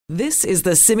This is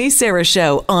the Simi Sara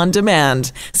Show on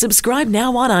demand. Subscribe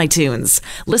now on iTunes.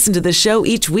 Listen to the show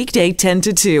each weekday 10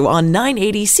 to 2 on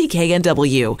 980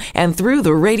 CKNW and through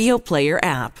the Radio Player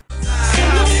app.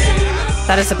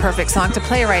 That is a perfect song to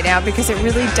play right now because it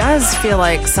really does feel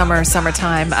like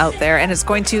summertime out there, and it's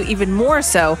going to even more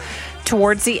so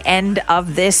towards the end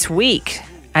of this week.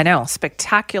 I know,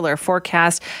 spectacular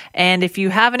forecast. And if you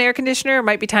have an air conditioner, it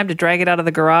might be time to drag it out of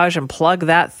the garage and plug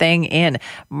that thing in.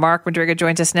 Mark Madriga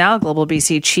joins us now, Global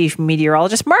BC Chief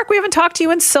Meteorologist. Mark, we haven't talked to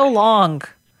you in so long.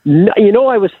 You know,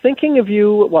 I was thinking of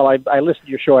you. Well, I listen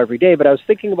to your show every day, but I was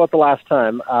thinking about the last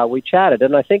time we chatted,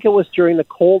 and I think it was during the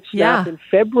cold snap in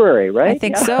February, right? I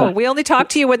think so. We only talk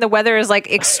to you when the weather is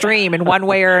like extreme in one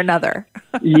way or another.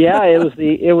 Yeah, it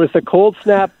was the cold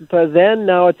snap, but then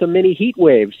now it's a mini heat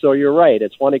wave. So you're right;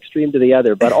 it's one extreme to the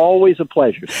other, but always a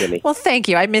pleasure, Simi. Well, thank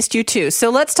you. I missed you too. So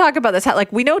let's talk about this.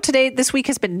 Like we know this week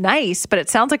has been nice, but it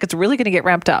sounds like it's really going to get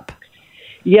ramped up.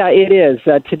 Yeah, it is.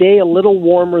 Today, a little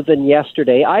warmer than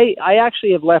yesterday. I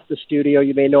actually have left the studio.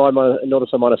 You may know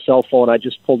notice I'm on a cell phone. I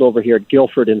just pulled over here at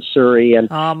Guildford in Surrey. And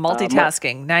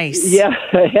multitasking. Nice. Yeah,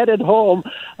 headed home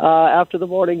after the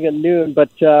morning and noon.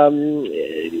 But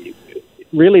really,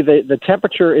 the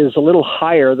temperature is a little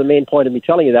higher. The main point of me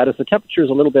telling you that is the temperature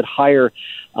is a little bit higher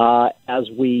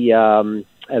as we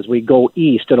go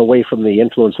east and away from the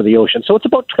influence of the ocean. So it's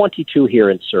about 22 here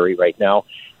in Surrey right now.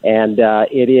 And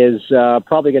it is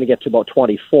probably going to get to about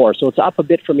 24. So it's up a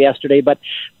bit from yesterday, but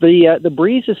the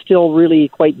breeze is still really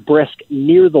quite brisk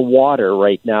near the water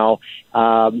right now,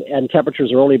 and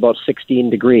temperatures are only about 16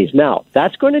 degrees. Now,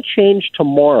 that's going to change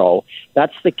tomorrow.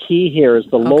 That's the key here is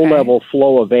the low-level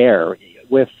flow of air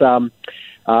with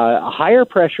higher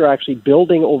pressure actually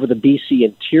building over the BC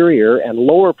interior and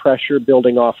lower pressure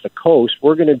building off the coast.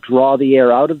 We're going to draw the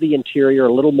air out of the interior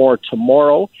a little more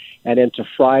tomorrow and into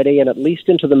Friday and at least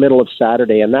into the middle of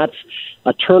Saturday. And that's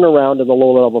a turnaround in the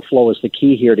low-level flow is the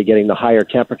key here to getting the higher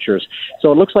temperatures.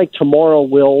 So it looks like tomorrow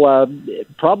will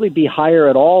probably be higher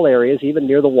at all areas, even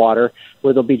near the water,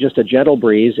 where there'll be just a gentle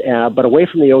breeze. But away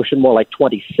from the ocean, more like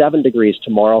 27 degrees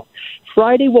tomorrow.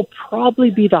 Friday will probably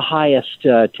be the highest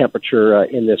temperature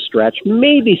in this stretch.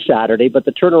 Maybe Saturday, but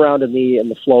the turnaround in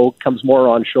the flow comes more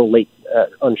onshore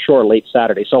late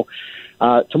Saturday. So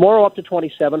tomorrow up to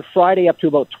 27, Friday up to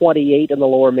about 28 in the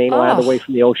lower mainland away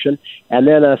from the ocean. And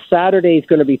then Saturday is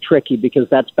going to be tricky because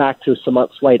that's back to some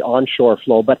slight onshore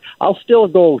flow. But I'll still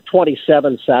go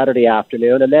 27 Saturday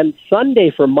afternoon. And then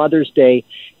Sunday for Mother's Day,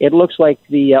 it looks like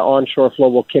the onshore flow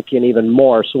will kick in even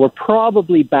more. So we're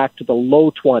probably back to the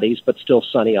low 20s, but still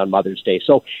sunny on Mother's Day.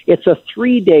 So it's a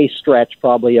 3-day stretch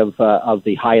probably of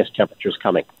the highest temperatures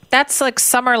coming. That's like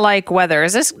summer-like weather.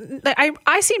 Is this?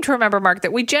 I seem to remember, Mark,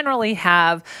 that we generally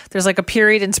have. There's like a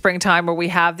period in springtime where we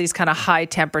have these kind of high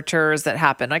temperatures that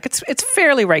happen. Like it's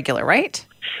fairly regular, right?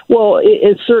 Well,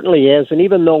 it certainly is. And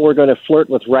even though we're going to flirt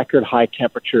with record high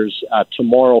temperatures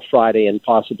tomorrow, Friday, and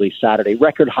possibly Saturday,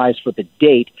 record highs for the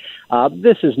date,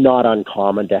 this is not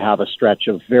uncommon to have a stretch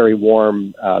of very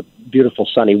warm, beautiful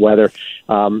sunny weather.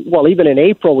 Well, even in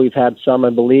April, we've had some,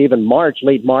 I believe, in March,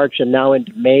 late March, and now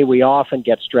into May, we often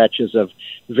get stretches of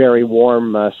very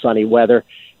warm, sunny weather.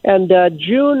 And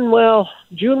June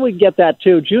we get that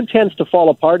too. June tends to fall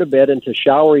apart a bit into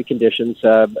showery conditions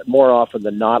more often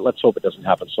than not. Let's hope it doesn't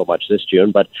happen so much this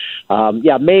June. But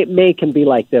May can be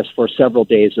like this for several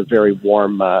days of very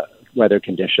warm weather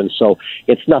conditions. So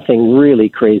it's nothing really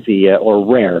crazy or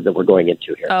rare that we're going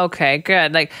into here. Okay,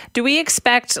 good. Like, do we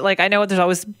expect, like, I know there's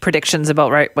always predictions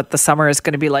about, right, what the summer is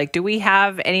going to be like. Do we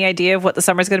have any idea of what the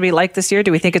summer is going to be like this year?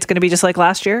 Do we think it's going to be just like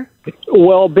last year?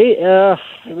 Well,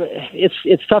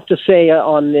 it's tough to say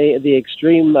on the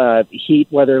extreme heat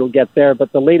whether it'll get there,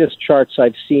 but the latest charts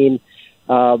I've seen,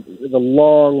 the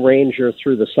long ranger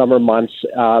through the summer months,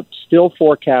 still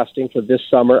forecasting for this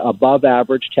summer above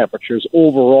average temperatures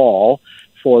overall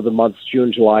for the months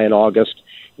June, July, and August,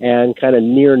 and kind of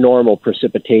near normal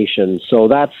precipitation. So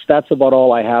that's about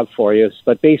all I have for you.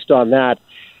 But based on that,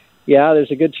 yeah,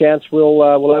 there's a good chance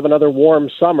we'll have another warm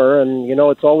summer, and you know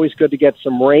it's always good to get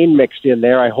some rain mixed in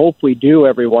there. I hope we do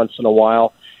every once in a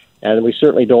while. And we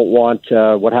certainly don't want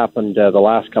what happened the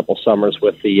last couple summers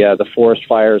with the forest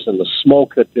fires and the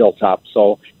smoke that built up.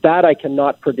 So that I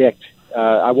cannot predict.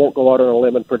 I won't go out on a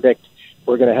limb and predict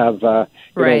we're going to have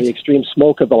the extreme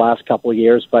smoke of the last couple of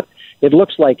years. But it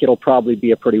looks like it'll probably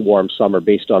be a pretty warm summer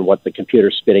based on what the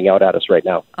computer's spitting out at us right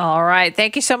now. All right.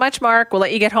 Thank you so much, Mark. We'll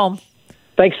let you get home.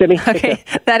 Thanks, Simi. Okay,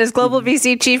 that is Global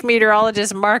BC Chief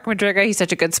Meteorologist Mark Madriga. He's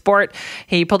such a good sport.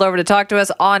 He pulled over to talk to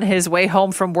us on his way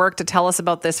home from work to tell us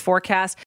about this forecast.